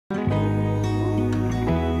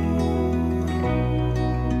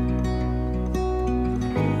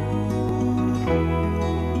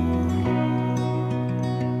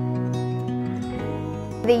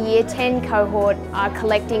The Year 10 cohort are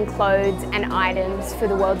collecting clothes and items for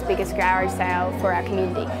the world's biggest garage sale for our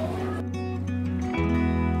community.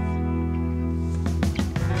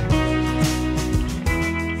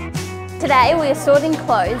 Today we are sorting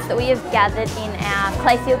clothes that we have gathered in our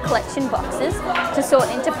Clayfield Collection boxes to sort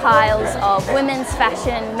into piles of women's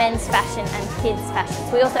fashion, men's fashion and kids'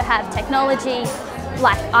 fashions. We also have technology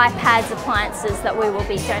like iPads, appliances that we will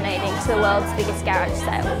be donating to the world's biggest garage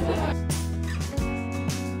sale.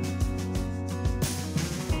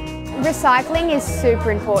 Recycling is super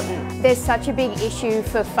important. There's such a big issue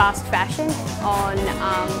for fast fashion on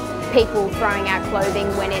people throwing out clothing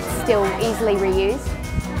when it's still easily reused.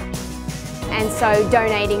 And so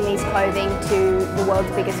donating these clothing to the world's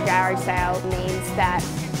biggest garage sale means that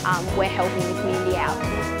we're helping the community out.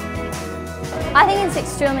 I think it's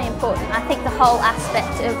extremely important. I think the whole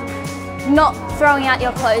aspect of not throwing out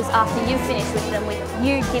your clothes after you've finished with them, with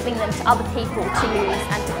you giving them to other people to use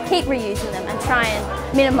and to keep reusing them and try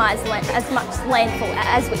and minimise as much landfill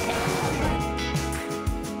as we can.